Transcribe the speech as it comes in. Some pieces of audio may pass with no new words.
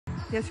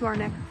Yes, you are,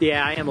 Nick.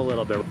 Yeah, I am a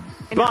little bit.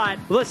 But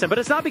listen, but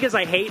it's not because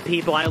I hate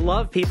people. I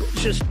love people.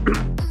 It's just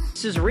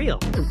this is real.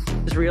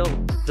 It's real.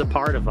 It's a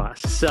part of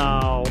us.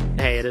 So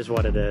hey, it is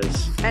what it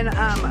is. And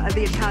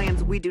the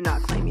Italians, we do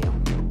not claim you.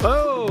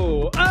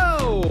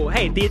 Oh,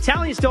 hey, the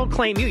Italians don't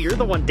claim you. You're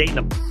the one dating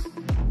them.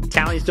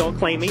 Italians don't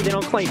claim me. They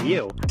don't claim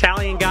you.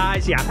 Italian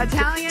guys, yeah.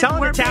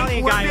 Tell an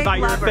Italian guy about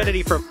your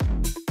affinity for.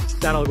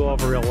 That'll go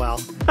over real well.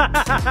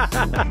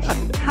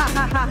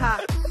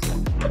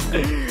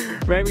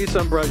 Maybe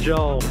some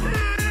Braciole.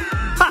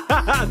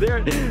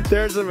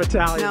 There's some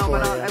Italian. No,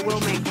 but you. I will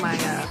make my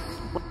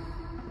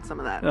some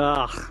of that.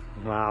 Ugh,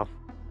 wow.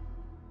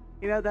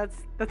 You know, that's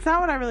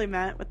not what I really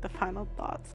meant with the final thoughts.